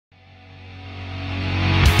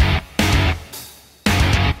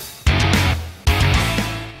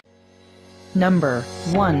Number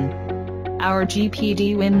 1. Our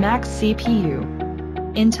GPD Win-Max CPU.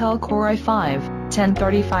 Intel Core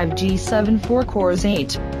i5-1035G7 4 cores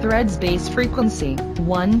 8 threads, base frequency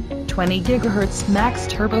 120 GHz, max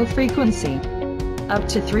turbo frequency up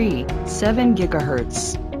to 7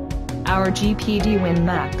 GHz. Our GPD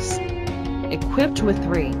Win-Max, equipped with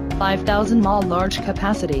 3 5000 mAh large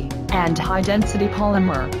capacity and high-density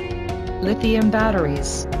polymer lithium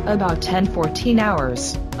batteries, about 10-14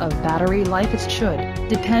 hours of battery life. It should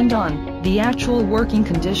depend on the actual working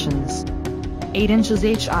conditions. 8 inches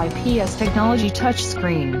IPS technology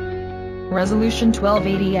touchscreen. Resolution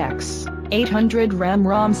 1280x, 800 RAM,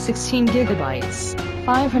 ROM 16 GB,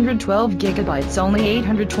 512 GB, only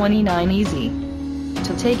 829 easy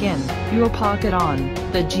to take in your pocket on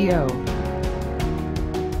the go.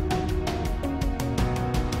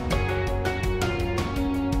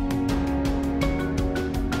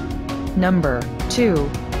 Number 2.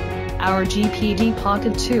 Our GPD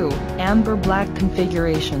Pocket 2 Amber Black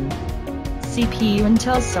configuration. CPU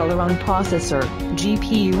Intel Celeron processor,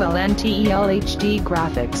 GPU LNTEL HD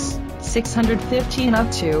graphics, 615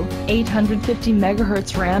 up to 850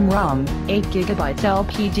 MHz RAM, ROM 8 GB,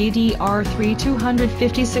 LPDDR3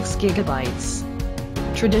 256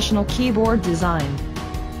 GB. Traditional keyboard design.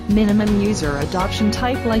 Minimum user adoption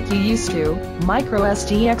type like you used to, micro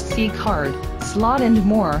SD card slot and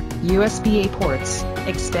more, USB-A ports,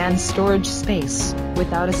 expands storage space,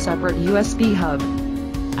 without a separate USB hub.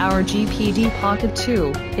 Our GPD Pocket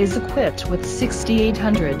 2 is equipped with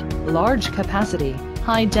 6800 large capacity,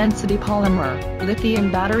 high-density polymer lithium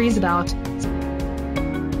batteries. About.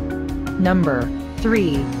 Number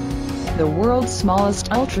 3. The world's smallest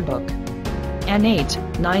Ultrabook. An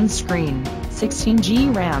 8:9 screen,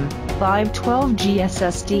 16GB RAM, 512GB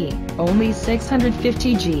SSD, only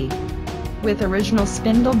 650GB. With original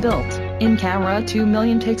spindle built in camera, 2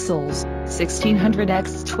 million pixels,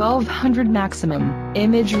 1600x1200 maximum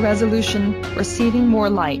image resolution, receiving more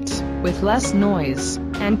light with less noise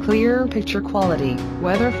and clearer picture quality.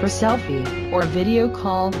 Whether for selfie or video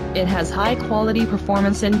call, it has high quality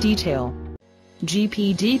performance and detail.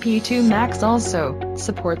 GPD P2 Max also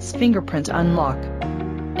supports fingerprint unlock.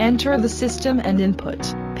 Enter the system and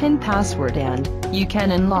input PIN password and you can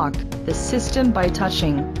unlock the system by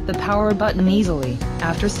touching the power button easily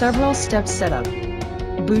after several steps setup.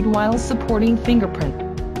 Boot while supporting fingerprint.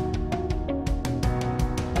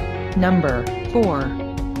 Number 4.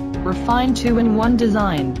 Refined 2-in-1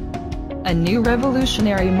 design. A new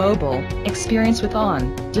revolutionary mobile experience with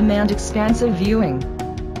on-demand expansive viewing,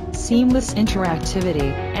 seamless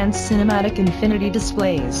interactivity, and cinematic infinity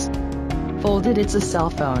displays. Folded, it's a cell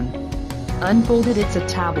phone. Unfolded, it's a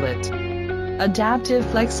tablet. Adaptive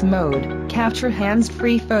flex mode, capture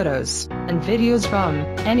hands-free photos and videos from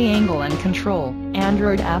any angle and control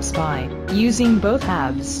Android apps by using both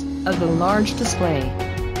halves of the large display.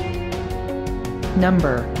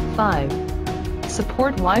 Number 5.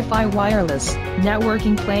 Support Wi-Fi wireless,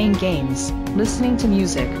 networking, playing games, listening to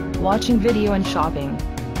music, watching video and shopping.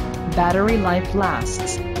 Battery life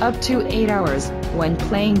lasts up to 8 hours when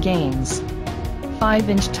playing games.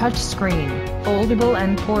 5-inch touchscreen, foldable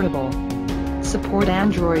and portable. Support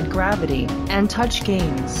Android Gravity and touch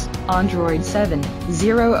games. Android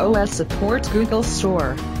 7.0 OS support Google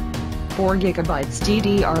Store. 4 GB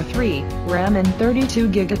DDR3 RAM and 32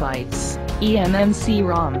 GB eMMC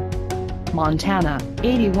ROM. Montana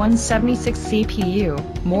 8176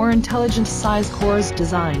 CPU, more intelligent size cores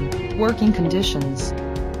design, working conditions.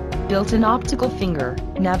 Built-in optical finger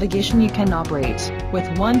navigation, you can operate with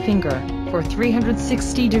one finger for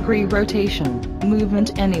 360-degree rotation,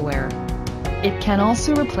 movement anywhere. It can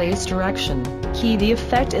also replace direction key. The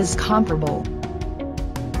effect is comparable